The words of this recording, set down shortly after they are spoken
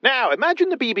Now, imagine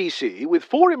the BBC with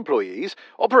 4 employees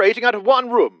operating out of one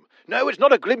room. No, it's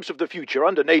not a glimpse of the future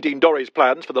under Nadine Dorries'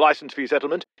 plans for the licence fee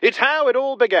settlement. It's how it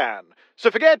all began. So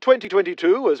forget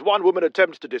 2022 as one woman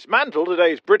attempts to dismantle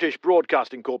today's British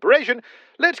Broadcasting Corporation.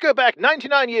 Let's go back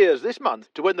 99 years this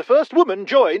month to when the first woman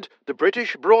joined the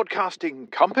British Broadcasting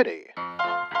Company.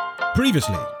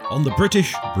 Previously on the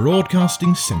British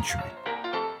Broadcasting Century.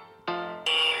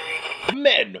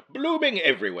 Men blooming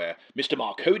everywhere. Mr.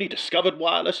 Marconi discovered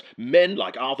wireless. Men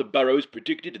like Arthur Burroughs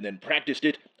predicted and then practiced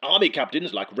it. Army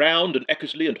captains like Round and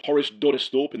Eckersley and Horace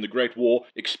Donisthorpe in the Great War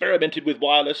experimented with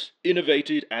wireless,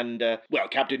 innovated, and,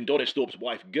 Captain Donisthorpe's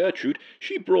wife Gertrude,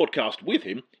 she broadcast with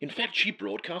him. In fact, she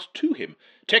broadcast to him,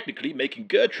 technically making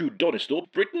Gertrude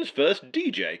Donisthorpe Britain's first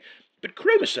DJ. But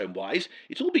chromosome-wise,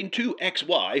 it's all been too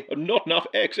XY and not enough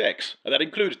XX, and that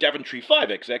includes Daventry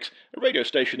 5XX, a radio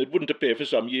station that wouldn't appear for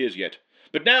some years yet.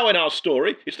 But now in our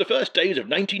story, it's the first days of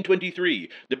 1923.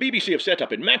 The BBC have set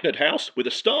up in Magnet House with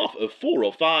a staff of 4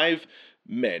 or 5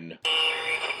 men.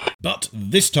 But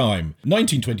this time,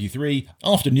 1923,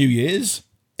 after New Year's,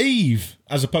 Eve,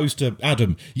 as opposed to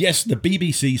Adam. Yes, the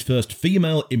BBC's first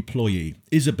female employee,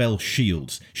 Isobel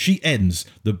Shields. She ends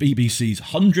the BBC's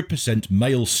 100%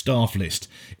 male staff list,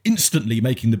 instantly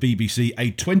making the BBC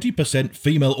a 20%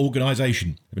 female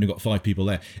organisation. I've only got 5 people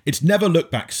there. It's never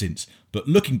looked back since, but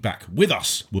looking back with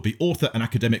us will be author and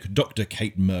academic Dr.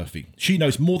 Kate Murphy. She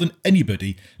knows more than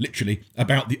anybody, literally,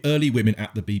 about the early women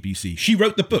at the BBC. She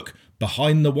wrote the book,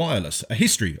 Behind the Wireless, a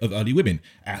history of early women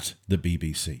at the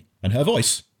BBC. And her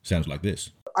voice sounds like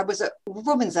this. I was at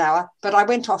Woman's Hour, but I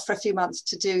went off for a few months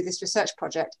to do this research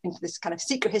project into this kind of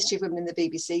secret history of women in the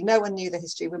BBC. No one knew the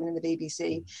history of women in the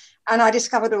BBC. And I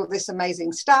discovered all this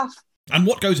amazing stuff. And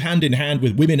what goes hand in hand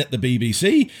with women at the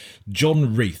BBC?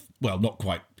 John Reith. Well, not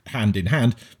quite hand in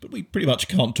hand, but we pretty much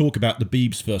can't talk about the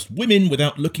Beeb's first women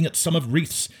without looking at some of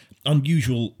Reith's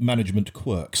unusual management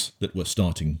quirks that were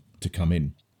starting to come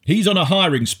in. He's on a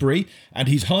hiring spree, and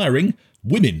he's hiring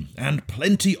women, and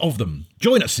plenty of them.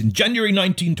 Join us in January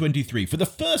 1923 for the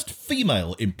first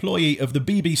female employee of the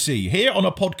BBC, here on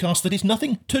a podcast that is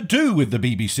nothing to do with the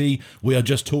BBC. We are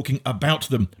just talking about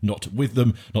them, not with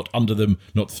them, not under them,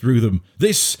 not through them.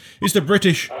 This is the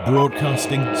British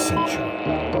Broadcasting Century.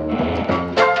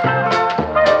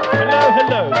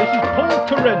 Hello, this is Paul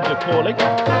Carenza calling.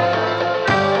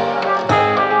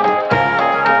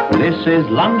 This is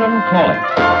London Calling.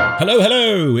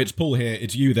 Hello, it's Paul here,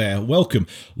 it's you there, welcome.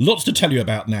 Lots to tell you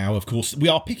about now, of course. We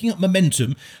are picking up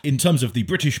momentum in terms of the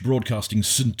British Broadcasting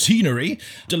Centenary.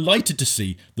 Delighted to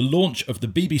see the launch of the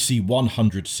BBC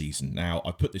 100 season. Now, I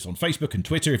put this on Facebook and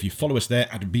Twitter, if you follow us there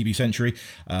at BBC Century.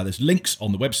 There's links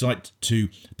on the website to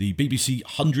the BBC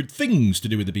 100 things to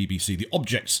do with the BBC, the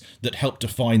objects that help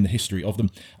define the history of them,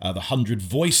 the 100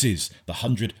 voices, the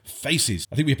 100 faces.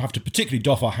 I think we have to particularly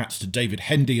doff our hats to David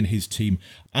Hendy and his team,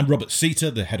 and Robert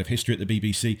Seater, the head of history at the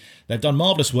BBC. They've done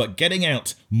marvellous work getting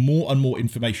out more and more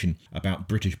information about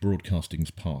British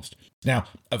broadcasting's past. Now,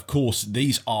 of course,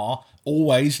 these are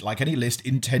always, like any list,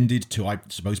 intended to, I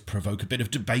suppose, provoke a bit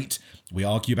of debate. We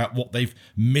argue about what they've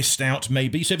missed out,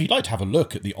 maybe. So if you'd like to have a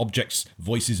look at the objects,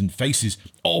 voices and faces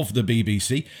of the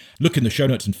BBC, look in the show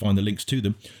notes and find the links to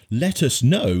them. Let us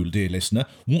know, dear listener,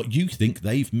 what you think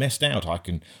they've missed out. I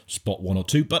can spot 1 or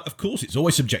 2, but of course, it's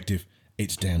always subjective.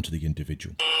 It's down to the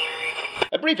individual.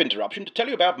 A brief interruption to tell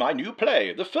you about my new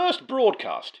play, The First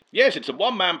Broadcast. Yes, it's a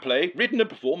one-man play written and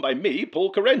performed by me,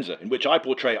 Paul Carenza, in which I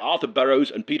portray Arthur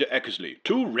Burroughs and Peter Eckersley,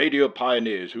 2 radio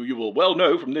pioneers who you will well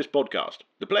know from this podcast.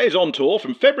 The play is on tour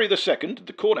from February the 2nd at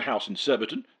the Corner House in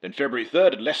Surbiton, then February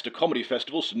 3rd at Leicester Comedy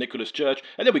Festival, St Nicholas Church,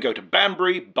 and then we go to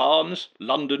Banbury, Barnes,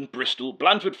 London, Bristol,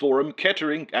 Blandford Forum,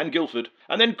 Kettering and Guildford,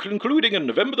 and then concluding on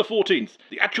November the 14th,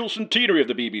 the actual centenary of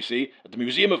the BBC at the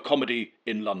Museum of Comedy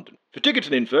in London. For tickets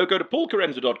and info, go to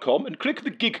paulcarenza.com and click the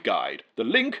gig guide. The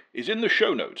link is in the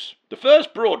show notes. The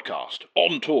First Broadcast,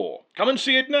 on tour. Come and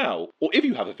see it now, or if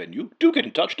you have a venue, do get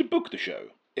in touch to book the show.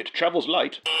 It travels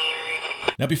light.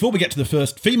 Now, before we get to the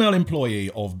first female employee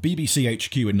of BBC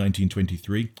HQ in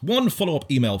 1923, one follow-up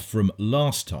email from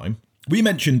last time. We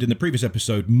mentioned in the previous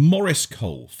episode Maurice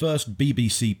Cole, first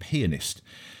BBC pianist.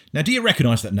 Now, do you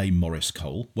recognise that name, Maurice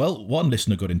Cole? Well, one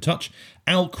listener got in touch.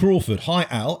 Al Crawford. Hi,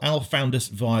 Al. Al found us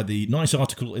via the nice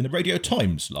article in the Radio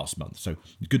Times last month. So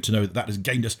good to know that has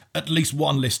gained us at least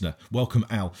one listener. Welcome,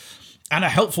 Al. And a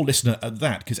helpful listener at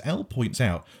that, because Al points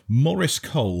out Maurice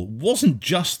Cole wasn't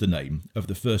just the name of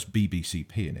the first BBC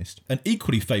pianist. An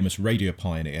equally famous radio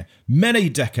pioneer, many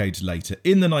decades later,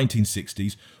 in the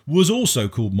 1960s, was also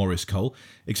called Maurice Cole,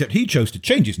 except he chose to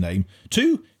change his name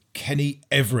to Kenny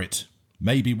Everett.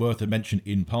 may be worth a mention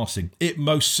in passing. It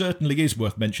most certainly is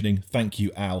worth mentioning. Thank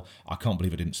you, Al. I can't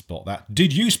believe I didn't spot that.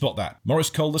 Did you spot that? Maurice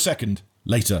Cole II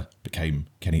later became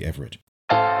Kenny Everett.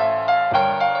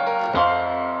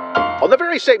 On the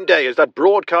very same day as that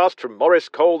broadcast from Maurice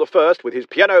Cole I with his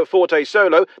pianoforte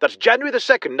solo, that's January the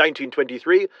 2nd,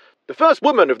 1923, the first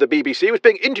woman of the BBC was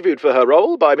being interviewed for her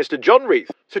role by Mr. John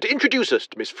Reith. So to introduce us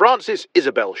to Miss Frances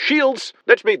Isobel Shields,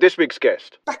 let's meet this week's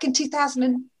guest. Back in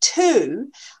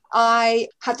 2002, I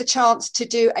had the chance to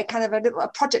do a kind of a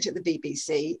project at the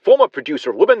BBC. Former producer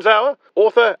of Woman's Hour,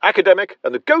 author, academic,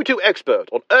 and the go-to expert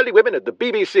on early women at the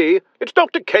BBC, it's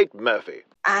Dr. Kate Murphy.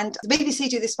 And the BBC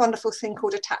do this wonderful thing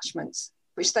called attachments,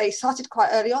 which they started quite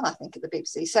early on, I think, at the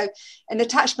BBC. So an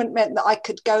attachment meant that I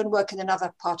could go and work in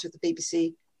another part of the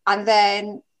BBC. And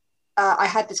then I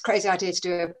had this crazy idea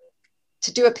to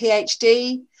do a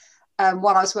PhD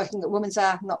while I was working at Woman's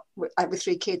Hour, not with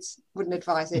 3 kids, wouldn't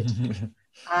advise it.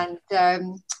 And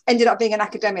ended up being an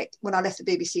academic when I left the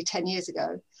BBC 10 years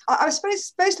ago. I was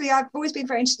supposedly, I've always been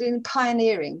very interested in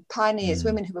pioneers,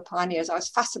 women who were pioneers. I was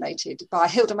fascinated by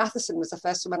Hilda Matheson was the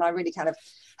first woman I really kind of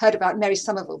heard about. Mary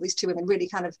Somerville, these 2 women really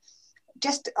kind of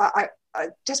I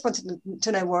just wanted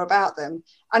to know more about them.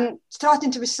 And starting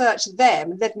to research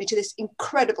them led me to this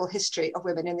incredible history of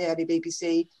women in the early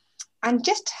BBC and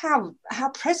just how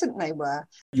present they were.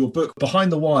 Your book,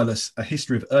 Behind the Wireless, A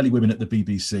History of Early Women at the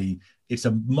BBC, it's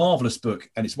a marvellous book,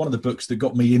 and it's one of the books that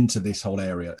got me into this whole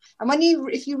area. And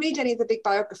if you read any of the big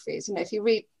biographies, if you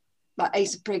read like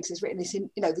Asa Briggs has written this in,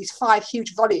 these 5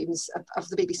 huge volumes of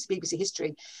the BBC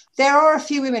history. There are a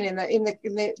few women in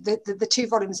the 2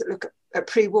 volumes that look at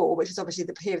pre-war, which is obviously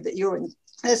the period that you're in.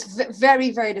 There's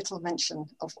very, very little mention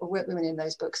of women in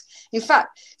those books. In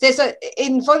fact,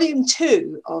 in volume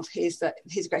 2 of his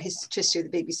great history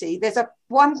of the BBC, there's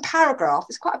one paragraph.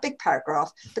 It's quite a big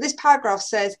paragraph, but this paragraph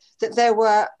says that there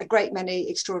were a great many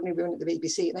extraordinary women at the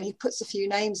BBC, and then he puts a few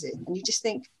names in, and you just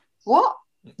think, what?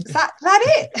 Is that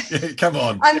it? Come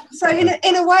on. And so in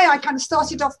a way, I kind of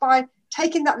started off by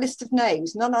taking that list of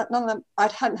names. None of them, I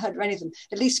hadn't heard of any of them.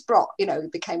 At least Sprott,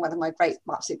 became one of my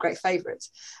absolute great favourites.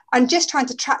 And just trying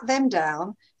to tracking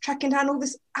down all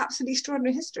this absolutely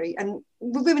extraordinary history and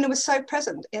women who were so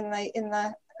present in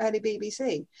the early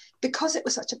BBC because it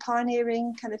was such a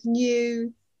pioneering kind of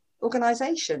new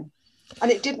organisation. And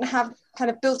it didn't have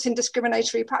kind of built-in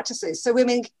discriminatory practices. So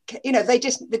women, they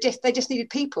just needed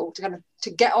people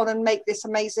to get on and make this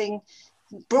amazing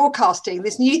broadcasting,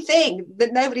 this new thing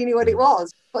that nobody knew what it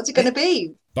was. What's it going to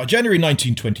be? By January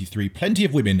 1923, plenty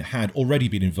of women had already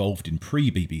been involved in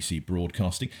pre-BBC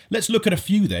broadcasting. Let's look at a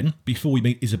few then, before we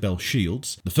meet Isobel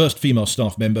Shields, the first female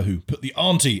staff member who put the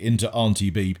auntie into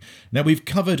Auntie Beeb. Now, we've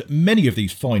covered many of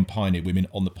these fine pioneer women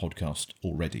on the podcast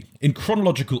already. In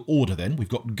chronological order then, we've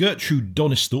got Gertrude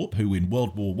Donisthorpe, who in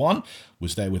World War I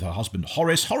was there with her husband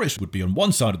Horace. Horace would be on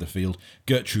one side of the field,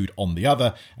 Gertrude on the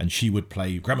other, and she would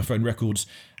play gramophone records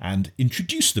and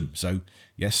introduce them. So,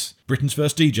 yes, Britain's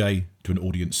first DJ to an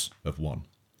audience of 1.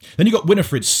 Then you got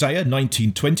Winifred Sayer,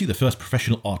 1920, the first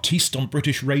professional artiste on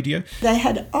British radio. They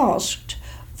had asked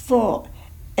for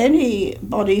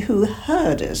anybody who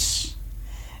heard us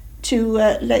to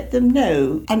let them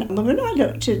know. And when I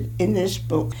looked in this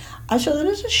book, I saw there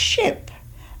was a ship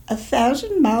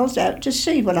 1,000 miles out to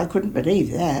sea. Well, I couldn't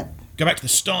believe that. Go back to the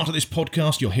start of this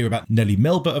podcast, you'll hear about Nellie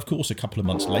Melba, of course, a couple of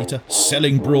months later,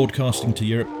 selling broadcasting to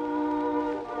Europe.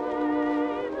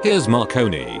 Here's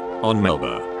Marconi on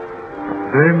Melba.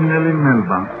 Dame Nellie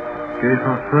Melba gave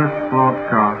her first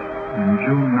broadcast in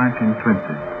June 1920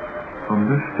 from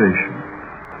this station.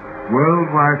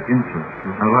 Worldwide interest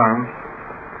was aroused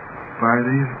by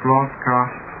these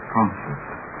broadcast concerts,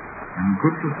 and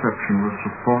good reception was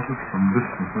supported from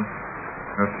listeners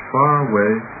as far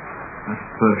away as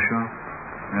Persia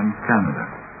and Canada.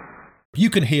 You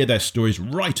can hear their stories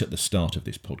right at the start of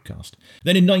this podcast.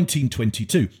 Then in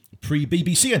 1922,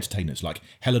 pre-BBC entertainers like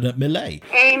Helena Millay.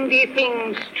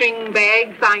 Anything string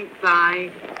bags, ain't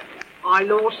they? I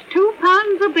lost 2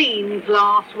 pounds of beans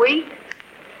last week.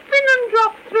 Been and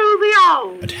dropped through the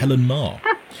hole. And Helen Marr.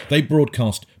 They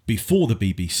broadcast before the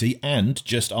BBC and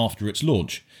just after its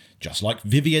launch. Just like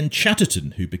Vivienne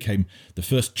Chatterton, who became the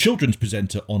first children's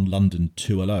presenter on London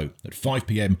 2LO at 5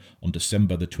 p.m. on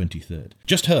December the 23rd.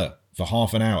 Just her for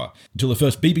half an hour, until the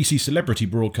first BBC celebrity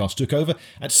broadcast took over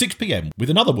at 6 p.m. with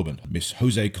another woman, Miss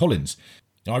Jose Collins.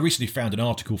 Now, I recently found an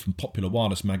article from Popular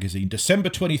Wireless magazine, December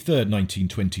 23rd,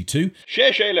 1922.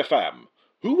 Cherchez la femme.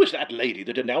 Who was that lady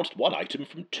that announced one item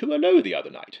from 2LO the other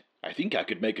night? I think I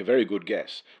could make a very good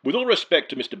guess. With all respect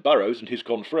to Mr. Burrows and his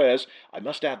confrères, I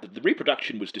must add that the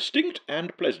reproduction was distinct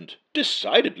and pleasant.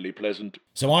 Decidedly pleasant.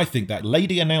 So I think that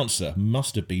lady announcer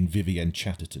must have been Vivienne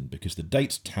Chatterton, because the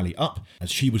dates tally up,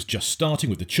 as she was just starting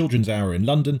with the Children's Hour in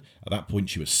London. At that point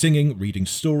she was singing, reading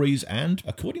stories, and,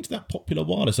 according to that Popular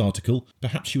Wireless article,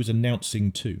 perhaps she was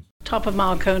announcing too. Top of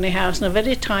Marconi House in a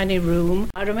very tiny room.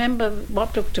 I remember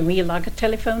what looked to me like a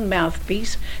telephone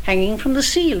mouthpiece hanging from the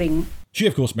ceiling. She,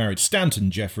 of course, married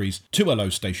Stanton Jeffries,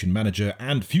 2LO station manager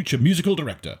and future musical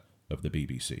director of the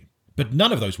BBC. But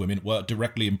none of those women were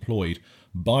directly employed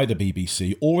by the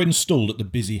BBC or installed at the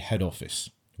busy head office,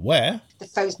 where the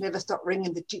phones never stopped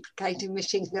ringing, the duplicating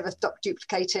machines never stopped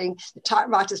duplicating, the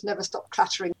typewriters never stopped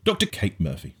clattering. Dr. Kate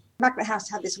Murphy. Magnet House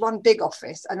had this one big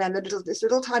office and then this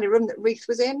little tiny room that Reith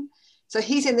was in. So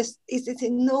he's this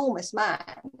enormous man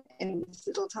in this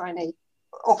little tiny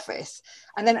office.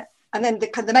 And then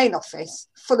the main office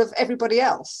full of everybody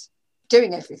else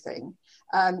doing everything.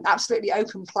 Absolutely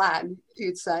open plan,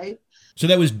 you'd say. So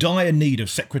there was dire need of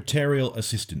secretarial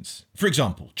assistance. For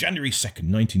example, January 2nd,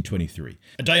 1923,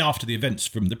 a day after the events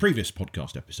from the previous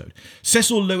podcast episode,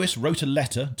 Cecil Lewis wrote a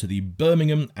letter to the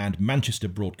Birmingham and Manchester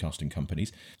broadcasting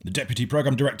companies. The deputy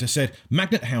programme director said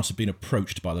Magnet House had been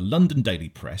approached by the London Daily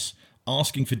Press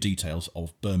asking for details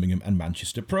of Birmingham and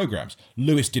Manchester programmes.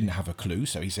 Lewis didn't have a clue,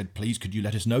 so he said, please could you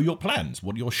let us know your plans?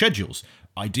 What are your schedules?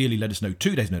 Ideally let us know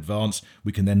 2 days in advance.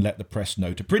 We can then let the press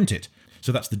know to print it.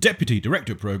 So that's the Deputy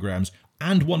Director of Programmes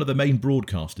and one of the main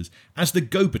broadcasters as the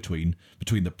go-between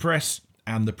between the press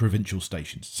and the provincial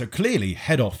stations. So clearly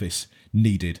head office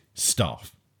needed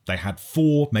staff. They had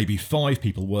 4, maybe 5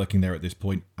 people working there at this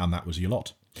point, and that was your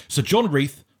lot. So John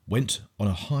Reith went on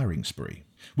a hiring spree.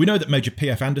 We know that Major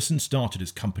P.F. Anderson started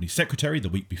as company secretary the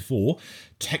week before,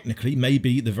 technically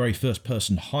maybe the very first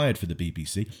person hired for the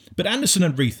BBC, but Anderson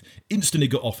and Reith instantly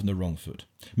got off on the wrong foot.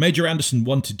 Major Anderson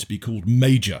wanted to be called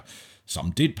Major.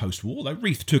 Some did post-war, though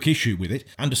Reith took issue with it.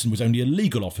 Anderson was only a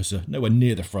legal officer, nowhere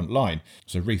near the front line,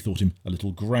 so Reith thought him a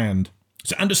little grand.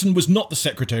 So Anderson was not the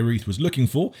secretary Reith was looking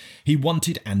for. He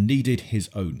wanted and needed his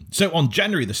own. So on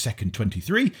January the 2nd,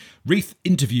 23, Reith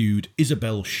interviewed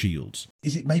Isobel Shields.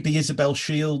 Is it maybe Isobel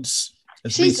Shields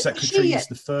as Reith secretary is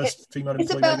the first female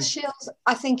employee? Isobel Shields,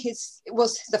 I think,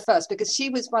 was the first, because she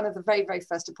was one of the very, very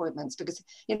first appointments, because,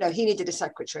 he needed a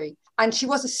secretary. And she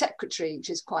was a secretary,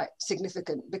 which is quite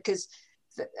significant, because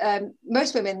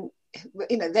most women,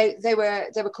 they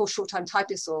were called short-time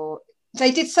typists, or they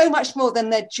did so much more than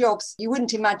their jobs. You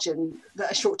wouldn't imagine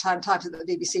that a short-time typist at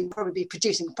the BBC would probably be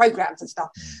producing programmes and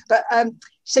stuff. But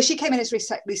so she came in as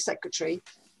Reith's secretary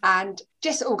and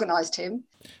just organised him.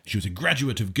 She was a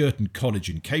graduate of Girton College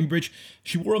in Cambridge.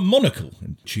 She wore a monocle,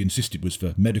 and she insisted was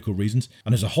for medical reasons.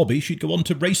 And as a hobby, she'd go on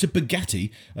to race a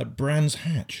Bugatti at Brands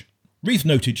Hatch. Reith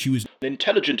noted she was an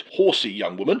intelligent, horsey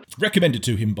young woman, recommended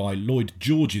to him by Lloyd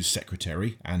George's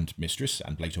secretary and mistress,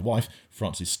 and later wife,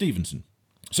 Frances Stevenson.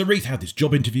 So Reith had this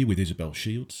job interview with Isobel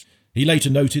Shields. He later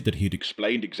noted that he had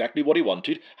explained exactly what he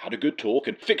wanted, had a good talk,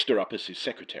 and fixed her up as his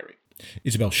secretary.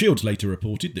 Isobel Shields later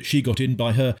reported that she got in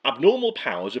by her abnormal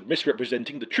powers of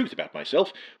misrepresenting the truth about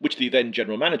myself, which the then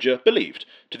general manager believed,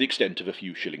 to the extent of a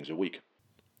few shillings a week.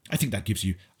 I think that gives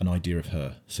you an idea of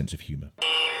her sense of humour.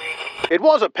 It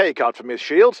was a pay cut for Miss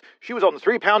Shields. She was on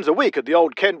 £3 a week at the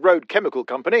old Kent Road Chemical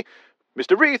Company.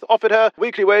 Mr. Reith offered her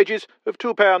weekly wages of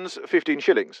 £2 15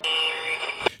 shillings.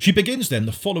 She begins then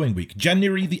the following week,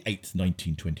 January the 8th,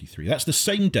 1923. That's the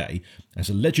same day as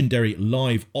a legendary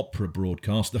live opera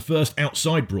broadcast, the first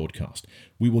outside broadcast.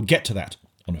 We will get to that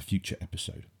on a future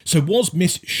episode. So was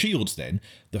Miss Shields then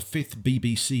the 5th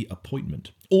BBC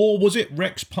appointment? Or was it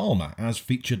Rex Palmer, as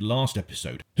featured last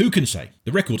episode? Who can say?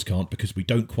 The records can't, because we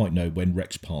don't quite know when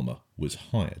Rex Palmer was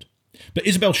hired. But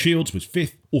Isobel Shields was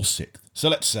 5th or 6th. So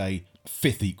let's say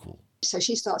 5th equal. So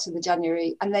she starts in the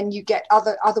January, and then you get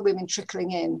other women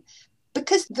trickling in,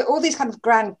 because all these kind of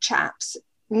grand chaps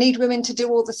need women to do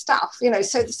all the stuff,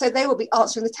 so they will be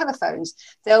answering the telephones,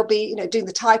 they'll be doing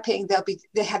the typing,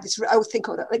 they had this old thing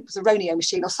called, I think it was a Roneo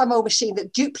machine or some old machine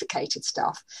that duplicated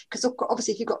stuff, because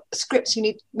obviously if you've got scripts you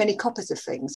need many copies of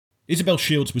things. Isobel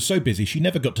Shields was so busy she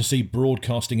never got to see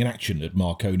broadcasting in action at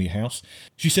Marconi House.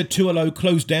 She said 2LO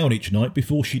closed down each night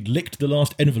before she'd licked the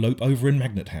last envelope over in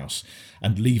Magnet House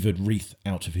and levered Reith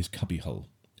out of his cubbyhole.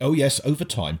 Oh yes, over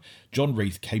time, John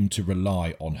Reith came to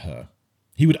rely on her.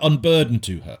 He would unburden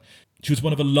to her. She was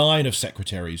one of a line of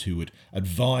secretaries who would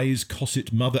advise,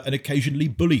 cosset, mother, and occasionally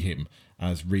bully him,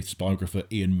 as Reith's biographer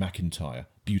Ian McIntyre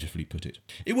beautifully put it.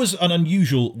 It was an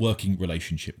unusual working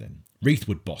relationship then. Reith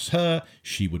would boss her,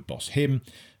 she would boss him.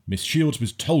 Miss Shields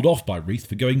was told off by Reith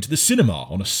for going to the cinema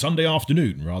on a Sunday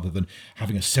afternoon rather than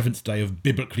having a seventh day of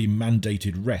biblically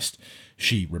mandated rest.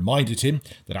 She reminded him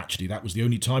that actually that was the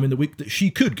only time in the week that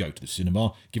she could go to the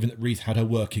cinema, given that Reith had her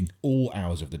working all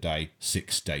hours of the day,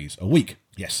 6 days a week.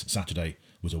 Yes, Saturday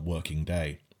was a working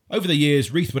day. Over the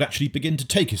years, Reith would actually begin to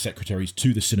take his secretaries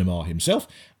to the cinema himself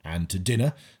and to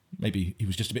dinner. Maybe he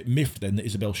was just a bit miffed then that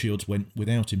Isobel Shields went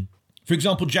without him. For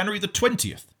example, January the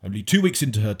 20th, only 2 weeks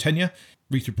into her tenure,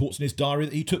 Reith reports in his diary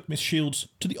that he took Miss Shields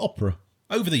to the opera.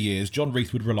 Over the years, John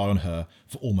Reith would rely on her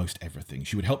for almost everything.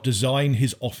 She would help design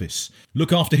his office,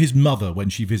 look after his mother when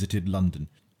she visited London.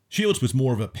 Shields was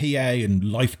more of a PA and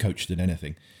life coach than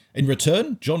anything. In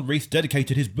return, John Reith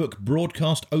dedicated his book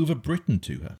Broadcast Over Britain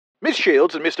to her. Miss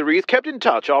Shields and Mr. Reith kept in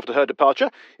touch after her departure.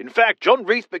 In fact, John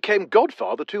Reith became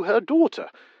godfather to her daughter.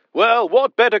 Well,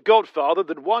 what better godfather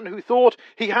than one who thought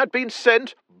he had been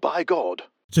sent by God?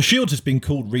 So Shields has been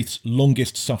called Reith's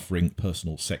longest-suffering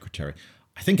personal secretary.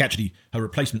 I think actually her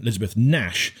replacement Elizabeth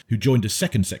Nash, who joined as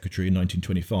second secretary in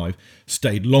 1925,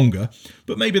 stayed longer,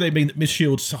 but maybe they mean that Miss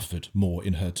Shields suffered more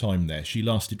in her time there. She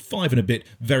lasted 5 and a bit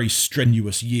very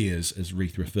strenuous years, as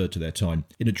Reith referred to their time,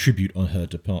 in a tribute on her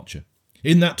departure.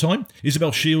 In that time,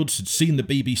 Isobel Shields had seen the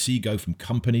BBC go from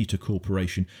company to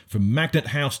corporation, from Magnet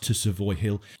House to Savoy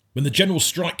Hill. When the general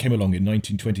strike came along in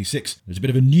 1926, there was a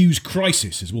bit of a news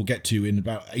crisis, as we'll get to in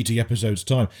about 80 episodes'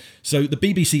 time. So the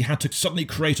BBC had to suddenly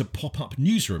create a pop-up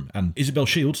newsroom, and Isobel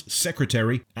Shields,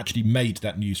 secretary, actually made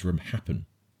that newsroom happen.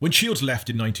 When Shields left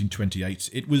in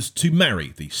 1928, it was to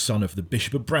marry the son of the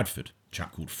Bishop of Bradford, a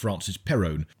chap called Francis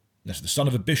Perrone. As the son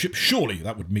of a bishop, surely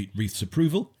that would meet Reith's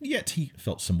approval, yet he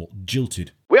felt somewhat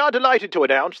jilted. We are delighted to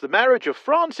announce the marriage of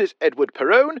Francis Edward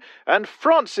Perrone and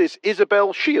Frances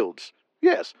Isobel Shields.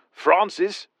 Yes,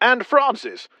 Francis and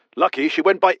Francis. Lucky she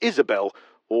went by Isobel,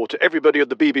 or to everybody at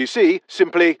the BBC,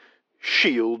 simply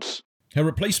Shields. Her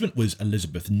replacement was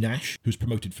Elizabeth Nash, who was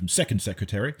promoted from second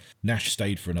secretary. Nash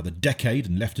stayed for another decade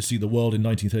and left to see the world in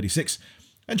 1936.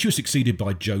 And she was succeeded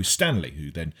by Joe Stanley,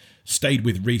 who then stayed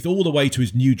with Reith all the way to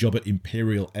his new job at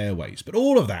Imperial Airways. But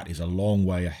all of that is a long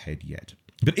way ahead yet.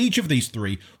 But each of these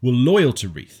three were loyal to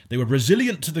Reith. They were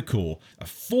resilient to the core, a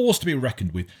force to be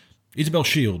reckoned with. Isobel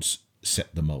Shields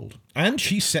set the mould. And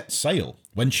she set sail.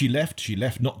 When she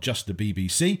left not just the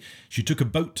BBC. She took a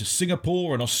boat to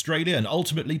Singapore and Australia and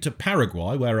ultimately to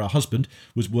Paraguay, where her husband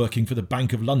was working for the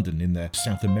Bank of London in their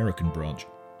South American branch.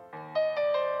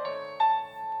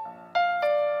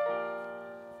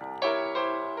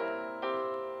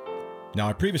 Now,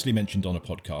 I previously mentioned on a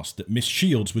podcast that Miss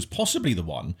Shields was possibly the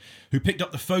one who picked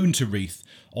up the phone to Reith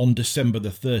on December the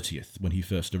 30th when he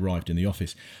first arrived in the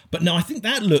office. But now I think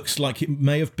that looks like it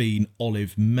may have been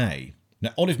Olive May.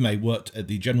 Now, Olive May worked at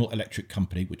the General Electric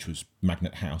Company, which was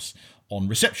Magnet House, on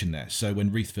reception there. So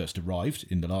when Reith first arrived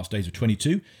in the last days of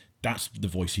 22, that's the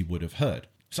voice he would have heard.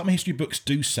 Some history books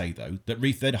do say, though, that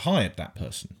Reith then hired that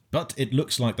person. But it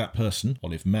looks like that person,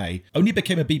 Olive May, only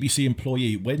became a BBC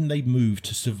employee when they moved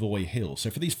to Savoy Hill. So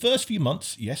for these first few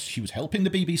months, yes, she was helping the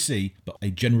BBC, but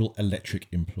a General Electric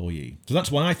employee. So that's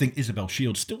why I think Isobel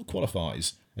Shields still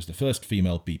qualifies as the first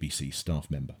female BBC staff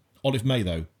member. Olive May,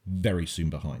 though, very soon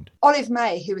behind. Olive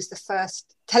May, who was the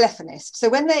first telephonist. So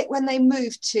when they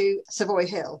moved to Savoy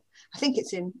Hill, I think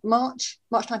it's in March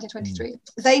 1923.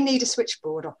 They need a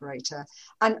switchboard operator.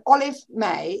 And Olive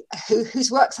May,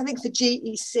 who's works, I think, for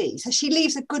GEC, so she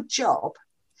leaves a good job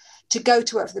to go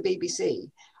to work for the BBC.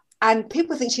 And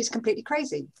people think she's completely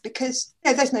crazy because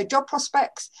there's no job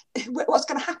prospects. What's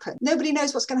going to happen? Nobody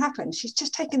knows what's going to happen. She's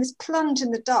just taken this plunge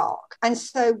in the dark. And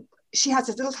so she has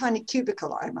this little tiny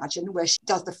cubicle, I imagine, where she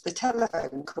does the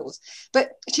telephone calls.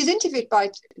 But she's interviewed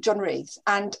by John Reith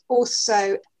and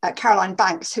also Caroline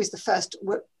Banks, who's the first.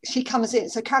 She comes in.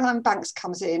 So Caroline Banks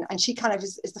comes in, and she kind of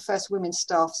is the first women's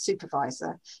staff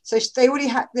supervisor. So they already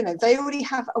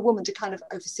have a woman to kind of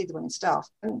oversee the women's staff.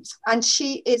 And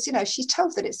she is, she's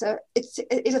told that it's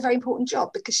a very important job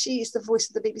because she is the voice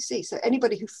of the BBC. So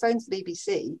anybody who phones the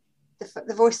BBC,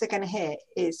 the voice they're going to hear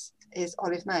is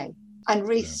Olive May. And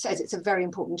Reith says it's a very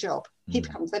important job. They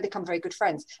become very good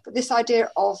friends. But this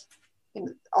idea of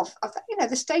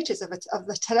the status of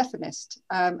the telephonist,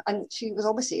 and she was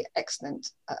obviously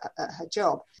excellent at her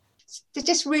job. They're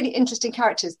just really interesting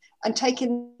characters, and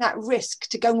taking that risk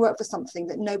to go and work for something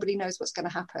that nobody knows what's going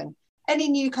to happen. Any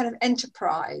new kind of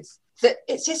enterprise. That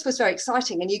it just was very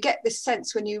exciting, and you get this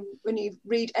sense when you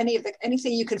read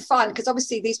anything you can find, because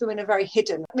obviously these women are very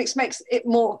hidden, which makes it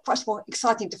much more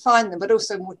exciting to find them, but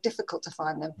also more difficult to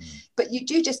find them. But you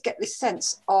do just get this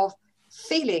sense of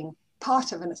feeling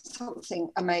part of something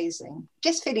amazing,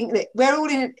 just feeling that we're all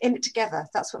in it together.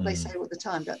 That's what they say all the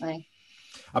time, don't they?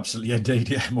 Absolutely, indeed.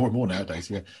 Yeah, more and more nowadays.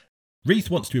 Yeah. Reith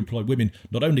wants to employ women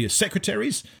not only as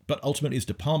secretaries, but ultimately as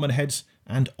department heads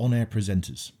and on-air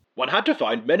presenters. One had to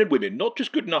find men and women not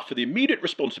just good enough for the immediate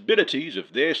responsibilities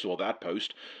of this or that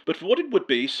post, but for what it would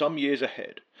be some years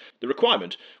ahead. The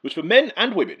requirement was for men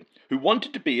and women who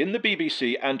wanted to be in the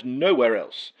BBC and nowhere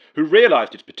else, who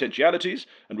realised its potentialities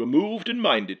and were moved and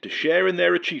minded to share in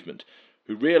their achievement,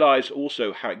 who realised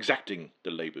also how exacting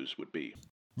the labours would be.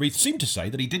 Reith seemed to say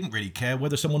that he didn't really care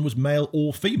whether someone was male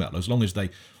or female, as long as they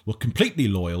were completely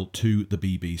loyal to the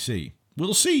BBC.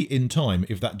 We'll see in time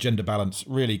if that gender balance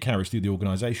really carries through the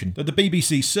organisation, though the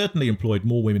BBC certainly employed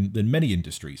more women than many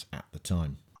industries at the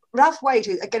time. Ralph Wade,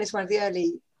 who again is one of the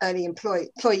early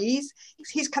employees,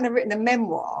 he's kind of written a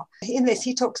memoir. In this,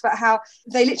 he talks about how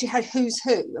they literally had who's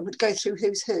who and would go through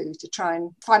who's who to try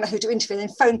and find out who to interview and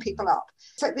then phone people up.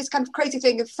 So this kind of crazy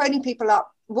thing of phoning people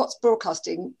up, what's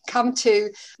broadcasting, come to,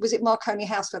 was it Marconi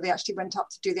House where they actually went up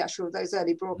to do those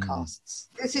early broadcasts?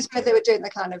 This is where they were doing the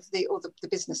kind of the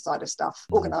business side of stuff,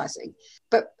 organising.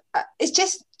 But it's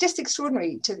just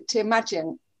extraordinary to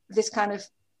imagine this kind of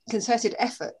concerted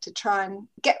effort to try and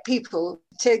get people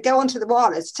to go onto the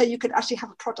wireless so you could actually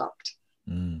have a product.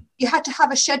 You had to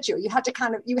have a schedule. You had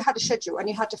a schedule and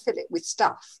you had to fill it with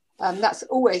stuff. That's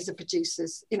always the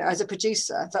producers, as a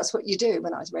producer, that's what you do.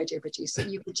 When I was a radio producer,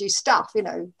 you produce stuff,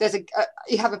 there's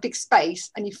you have a big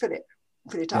space and you fill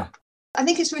it up. I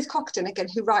think it's Ruth Cockerton again,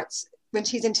 who writes when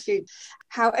she's interviewed,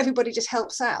 how everybody just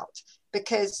helps out,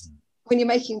 because when you're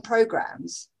making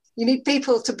programs, you need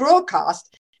people to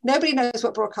broadcast. Nobody knows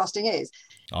what broadcasting is.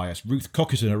 Ah, yes, Ruth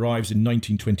Cockerton arrives in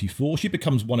 1924. She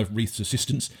becomes one of Reith's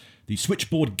assistants, the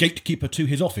switchboard gatekeeper to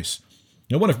his office.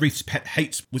 Now, one of Reith's pet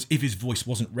hates was if his voice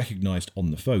wasn't recognised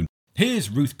on the phone. Here's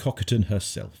Ruth Cockerton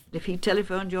herself. If he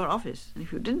telephoned your office, and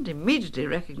if you didn't immediately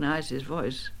recognise his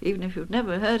voice, even if you'd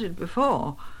never heard it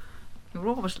before, you were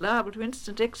almost liable to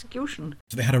instant execution.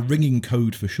 So they had a ringing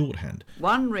code for shorthand.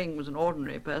 1 ring was an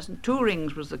ordinary person, 2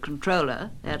 rings was the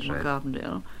controller, Admiral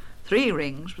Carpendale, 3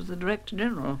 rings was the Director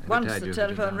General. Once the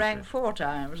telephone rang 4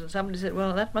 times and somebody said,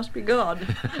 well, that must be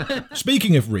God.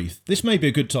 Speaking of Reith, this may be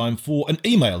a good time for an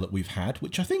email that we've had,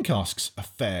 which I think asks a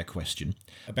fair question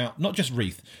about not just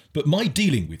Reith, but my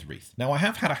dealing with Reith. Now, I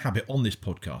have had a habit on this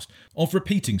podcast of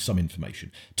repeating some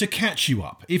information to catch you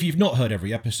up. If you've not heard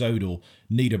every episode or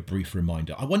need a brief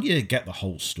reminder, I want you to get the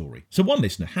whole story. So one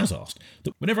listener has asked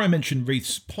that whenever I mention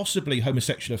Reith's possibly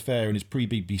homosexual affair in his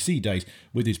pre-BBC days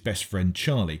with his best friend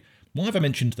Charlie, why have I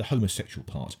mentioned the homosexual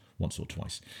part once or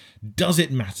twice? Does it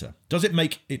matter? Does it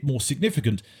make it more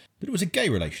significant that it was a gay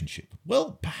relationship?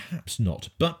 Well, perhaps not,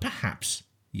 but perhaps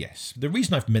yes. The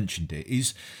reason I've mentioned it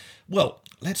is, well,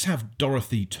 let's have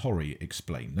Dorothy Torrey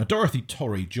explain. Now, Dorothy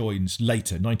Torrey joins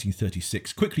later,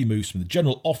 1936, quickly moves from the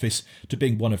General Office to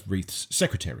being one of Reith's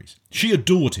secretaries. She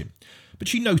adored him, but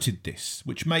she noted this,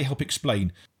 which may help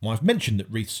explain why I've mentioned that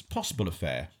Reith's possible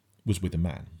affair was with a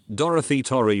man. Dorothy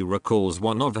Torrey recalls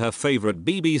one of her favourite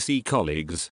BBC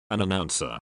colleagues, an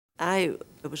announcer. I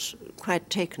was quite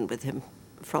taken with him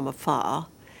from afar,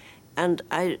 and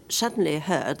I suddenly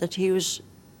heard that he was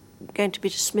going to be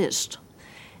dismissed.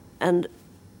 And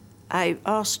I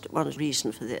asked one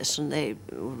reason for this, and they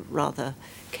were rather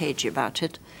cagey about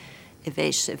it,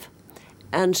 evasive.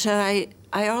 And so I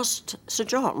asked Sir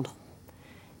John.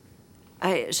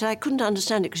 I couldn't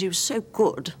understand it because he was so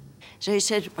good. So he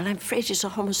said, well, I'm afraid he's a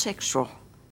homosexual.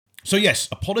 So yes,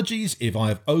 apologies if I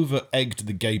have over-egged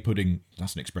the gay pudding,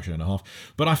 that's an expression and a half,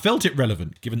 but I felt it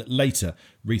relevant given that later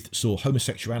Reith saw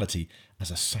homosexuality as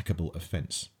a sackable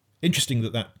offence. Interesting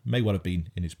that may well have been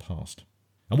in his past.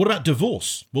 And what about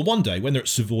divorce? Well, one day, when they're at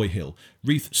Savoy Hill,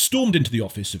 Reith stormed into the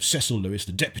office of Cecil Lewis,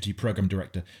 the Deputy Programme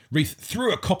Director. Reith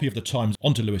threw a copy of the Times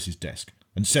onto Lewis's desk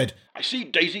and said, I see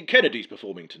Daisy Kennedy's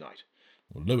performing tonight.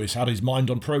 Well, Lewis had his mind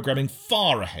on programming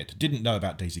far ahead, didn't know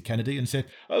about Daisy Kennedy, and said,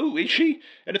 Oh, is she?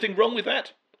 Anything wrong with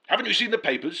that? Haven't you seen the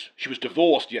papers? She was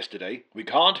divorced yesterday. We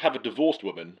can't have a divorced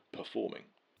woman performing.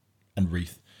 And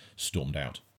Reith stormed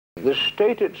out. The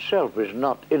state itself is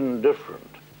not indifferent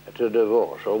to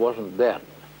divorce, or wasn't then,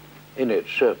 in its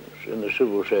service, in the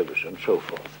civil service and so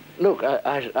forth. Look,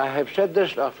 I have said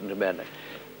this often to men.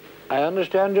 I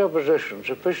understand your position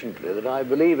sufficiently that I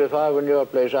believe if I were in your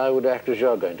place, I would act as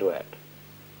you're going to act.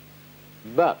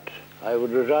 But I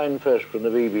would resign first from the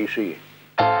BBC.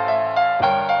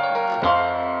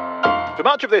 For For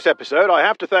much of this episode, I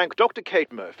have to thank Dr.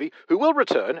 Kate Murphy, who will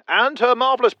return, and her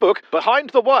marvellous book,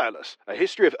 Behind the Wireless, A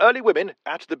History of Early Women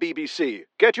at the BBC.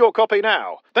 Get your copy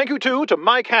now. Thank you, too, to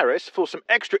Mike Harris for some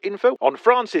extra info on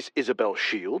Frances Isobel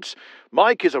Shields.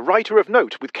 Mike is a writer of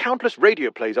note with countless radio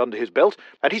plays under his belt,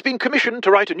 and he's been commissioned to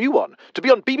write a new one to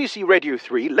be on BBC Radio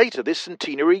 3 later this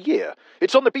centenary year.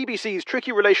 It's on the BBC's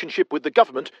tricky relationship with the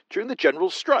government during the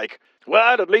general strike.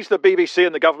 Well, at least the BBC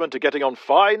and the government are getting on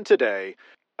fine today.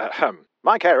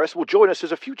 Mike Harris will join us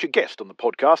as a future guest on the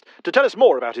podcast to tell us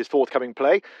more about his forthcoming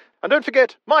play. And don't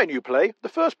forget my new play, The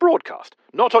First Broadcast,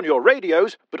 not on your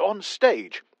radios, but on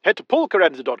stage. Head to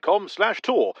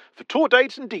paulcarenza.com/tour for tour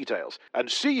dates and details,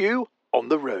 and see you on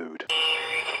the road.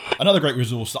 Another great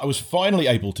resource that I was finally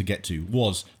able to get to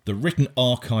was the Written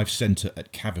Archive Centre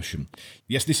at Caversham.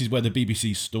 Yes, this is where the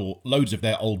BBC store loads of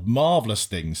their old marvellous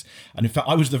things, and in fact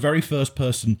I was the very first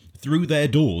person through their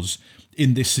doors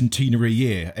in this centenary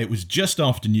year. It was just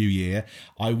after New Year.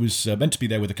 I was meant to be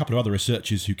there with a couple of other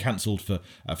researchers who cancelled for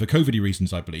COVID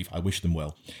reasons, I believe. I wish them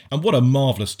well. And what a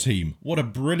marvellous team. What a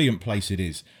brilliant place it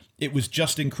is. It was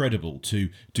just incredible to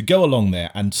go along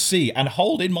there and see and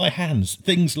hold in my hands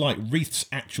things like Reith's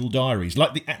actual diaries,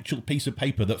 like the actual piece of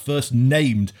paper that first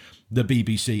named the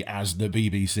BBC as the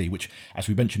BBC, which, as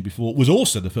we mentioned before, was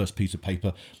also the first piece of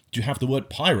paper to have the word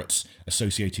pirates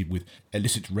associated with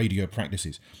illicit radio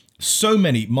practices. So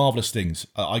many marvellous things.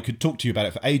 I could talk to you about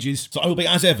it for ages, so I will be,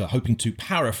 as ever, hoping to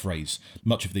paraphrase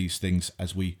much of these things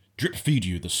as we drip feed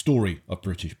you the story of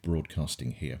British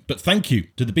broadcasting here. But thank you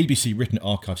to the BBC Written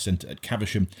Archive Centre at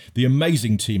Caversham, the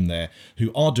amazing team there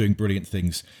who are doing brilliant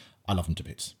things. I love them to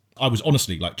bits. I was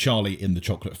honestly like Charlie in the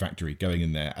Chocolate Factory going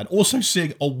in there and also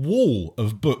seeing a wall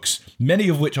of books, many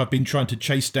of which I've been trying to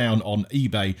chase down on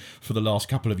eBay for the last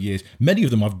couple of years. Many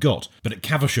of them I've got, but at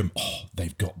Caversham,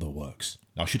 they've got the works.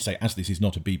 Now, I should say, as this is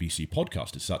not a BBC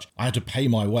podcast as such, I had to pay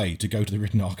my way to go to the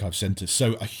Written Archive Centre.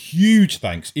 So a huge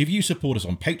thanks. If you support us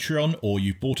on Patreon or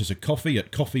you've bought us a coffee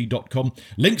at coffee.com,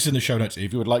 links in the show notes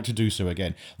if you would like to do so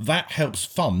again. That helps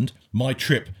fund my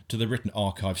trip to the Written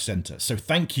Archive Centre. So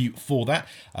thank you for that.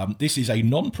 This is a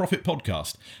non-profit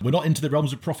podcast. We're not into the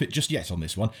realms of profit just yet on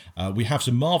this one. We have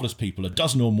some marvellous people, a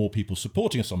dozen or more people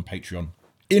supporting us on Patreon.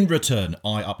 In return,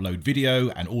 I upload video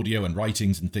and audio and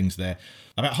writings and things there,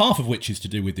 about half of which is to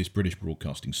do with this British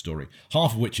broadcasting story,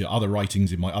 half of which are other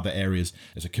writings in my other areas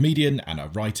as a comedian and a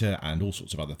writer and all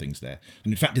sorts of other things there.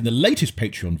 And in fact, in the latest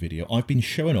Patreon video, I've been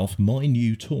showing off my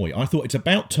new toy. I thought it's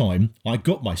about time I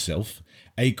got myself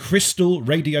a crystal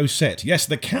radio set. Yes,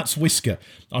 the cat's whisker.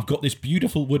 I've got this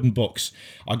beautiful wooden box.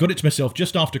 I got it to myself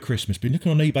just after Christmas. Been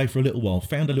looking on eBay for a little while,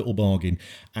 found a little bargain,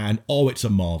 and it's a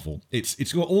marvel.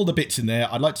 It's got all the bits in there.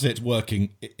 I'd like to say it's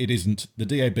working. It isn't. The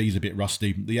DAB's a bit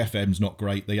rusty. The FM's not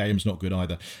great. The AM's not good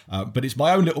either. But it's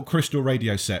my own little crystal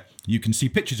radio set. You can see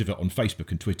pictures of it on Facebook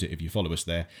and Twitter if you follow us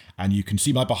there, and you can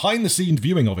see my behind-the-scenes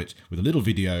viewing of it with a little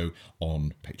video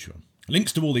on Patreon.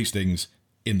 Links to all these things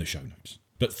in the show notes.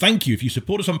 But thank you. If you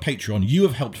support us on Patreon, you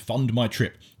have helped fund my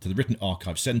trip to the Written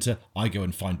Archive Centre. I go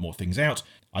and find more things out.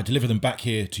 I deliver them back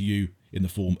here to you in the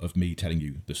form of me telling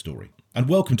you the story. And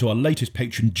welcome to our latest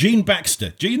patron, Gene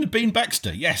Baxter. Gene the Bean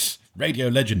Baxter, yes, radio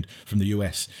legend from the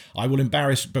US. I will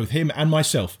embarrass both him and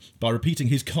myself by repeating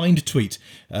his kind tweet.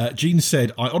 Gene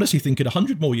said, I honestly think in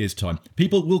 100 more years' time,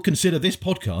 people will consider this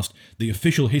podcast the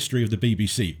official history of the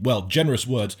BBC. Well, generous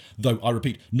words, though I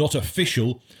repeat, not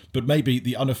official, but maybe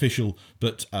the unofficial,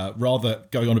 but rather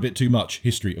going on a bit too much,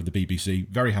 history of the BBC.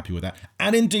 Very happy with that.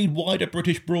 And indeed, wider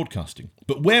British broadcasting.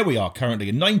 But where we are currently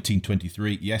in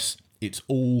 1923, yes, it's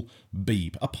all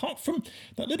Beeb. Apart from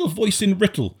that little voice in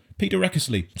Writtle, Peter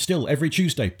Eckersley, still every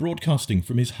Tuesday broadcasting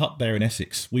from his hut there in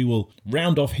Essex. We will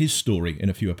round off his story in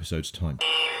a few episodes' time.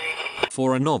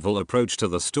 For a novel approach to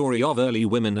the story of early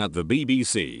women at the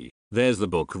BBC, there's the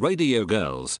book Radio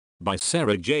Girls by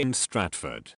Sarah Jane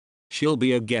Stratford. She'll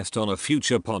be a guest on a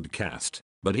future podcast,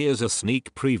 but here's a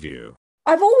sneak preview.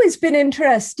 I've always been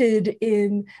interested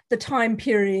in the time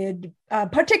period,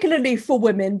 particularly for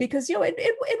women, because it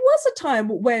was a time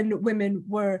when women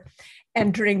were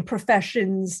entering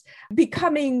professions,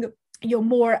 becoming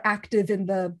more active in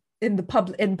the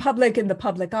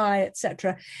public eye,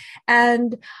 etc.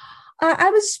 And I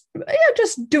was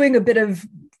just doing a bit of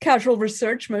casual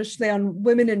research, mostly on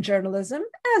women in journalism,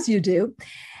 as you do,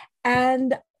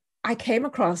 and I came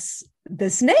across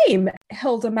this name,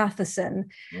 Hilda Matheson,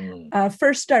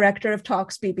 first director of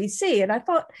Talks BBC. And I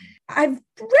thought, I've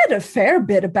read a fair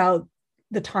bit about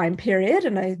the time period,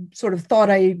 and I sort of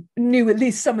thought I knew at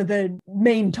least some of the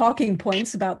main talking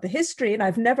points about the history, and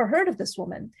I've never heard of this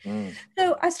woman.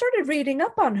 So I started reading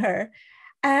up on her,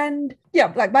 And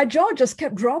yeah, like my jaw just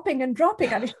kept dropping and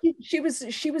dropping. I mean, she was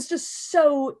just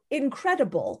so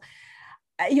incredible.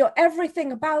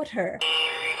 Everything about her.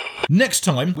 Next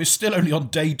time, we're still only on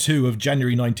day 2 of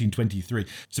January 1923,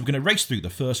 so we're going to race through the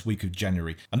first week of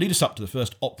January and lead us up to the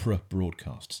first opera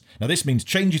broadcasts. Now, this means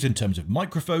changes in terms of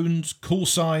microphones, call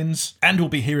signs, and we'll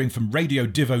be hearing from radio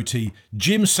devotee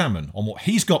Jim Salmon on what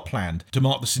he's got planned to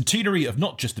mark the centenary of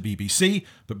not just the BBC,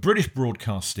 but British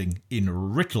broadcasting in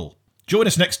Writtle. Join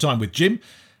us next time with Jim,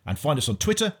 and find us on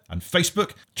Twitter and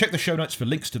Facebook. Check the show notes for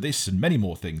links to this and many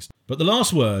more things. But the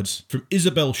last words from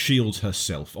Isobel Shields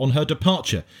herself on her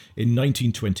departure in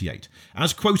 1928,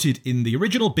 as quoted in the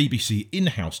original BBC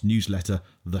in-house newsletter,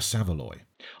 The Saveloy.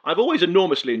 I've always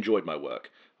enormously enjoyed my work.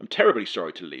 I'm terribly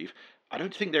sorry to leave. I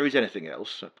don't think there is anything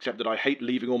else, except that I hate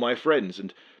leaving all my friends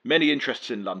and many interests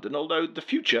in London, although the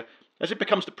future, as it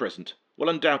becomes the present, will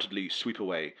undoubtedly sweep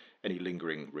away any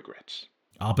lingering regrets.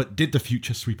 Ah, but did the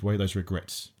future sweep away those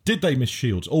regrets? Did they, Miss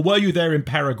Shields? Or were you there in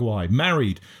Paraguay,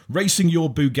 married, racing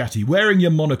your Bugatti, wearing your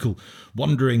monocle,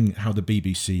 wondering how the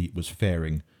BBC was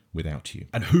faring without you?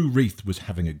 And who Reith was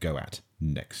having a go at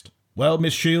next? Well,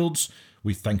 Miss Shields,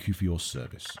 we thank you for your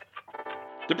service.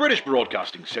 The British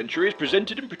Broadcasting Century is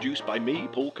presented and produced by me,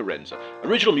 Paul Carenza.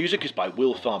 Original music is by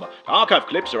Will Farmer. Archive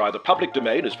clips are either public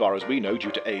domain as far as we know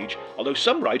due to age, although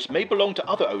some rights may belong to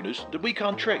other owners that we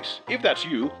can't trace. If that's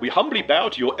you, we humbly bow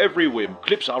to your every whim.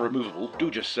 Clips are removable,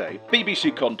 do just say.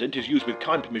 BBC content is used with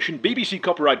kind permission. BBC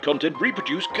copyright content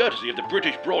reproduced courtesy of the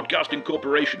British Broadcasting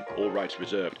Corporation. All rights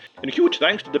reserved. And a huge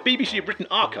thanks to the BBC Britain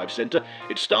Archive Centre,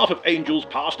 its staff of angels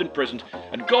past and present,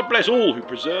 and God bless all who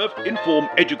preserve, inform,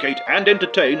 educate and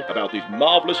entertain about these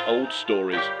marvellous old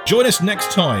stories. Join us next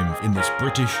time in this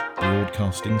British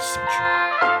Broadcasting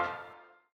Century.